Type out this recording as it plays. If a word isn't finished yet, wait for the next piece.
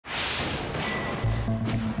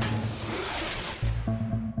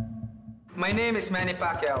My name is Manny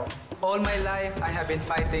Pacquiao. All my life, I have been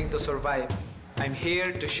fighting to survive. I'm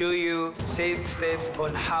here to show you safe steps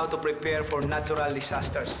on how to prepare for natural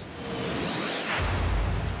disasters.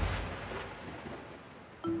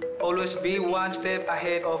 Always be one step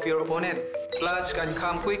ahead of your opponent. Floods can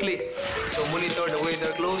come quickly, so monitor the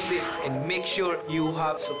weather closely and make sure you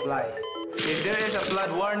have supply. If there is a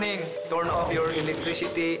flood warning, turn off your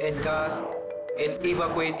electricity and gas and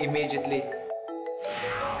evacuate immediately.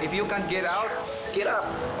 If you can't get out, get up.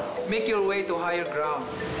 Make your way to higher ground.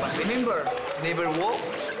 But remember, never walk,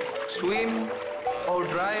 swim, or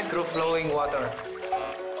drive through flowing water.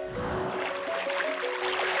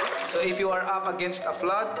 So if you are up against a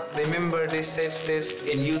flood, remember these safe steps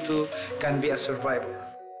and you too can be a survivor.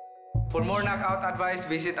 For more knockout advice,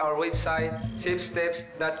 visit our website,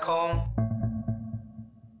 safesteps.com.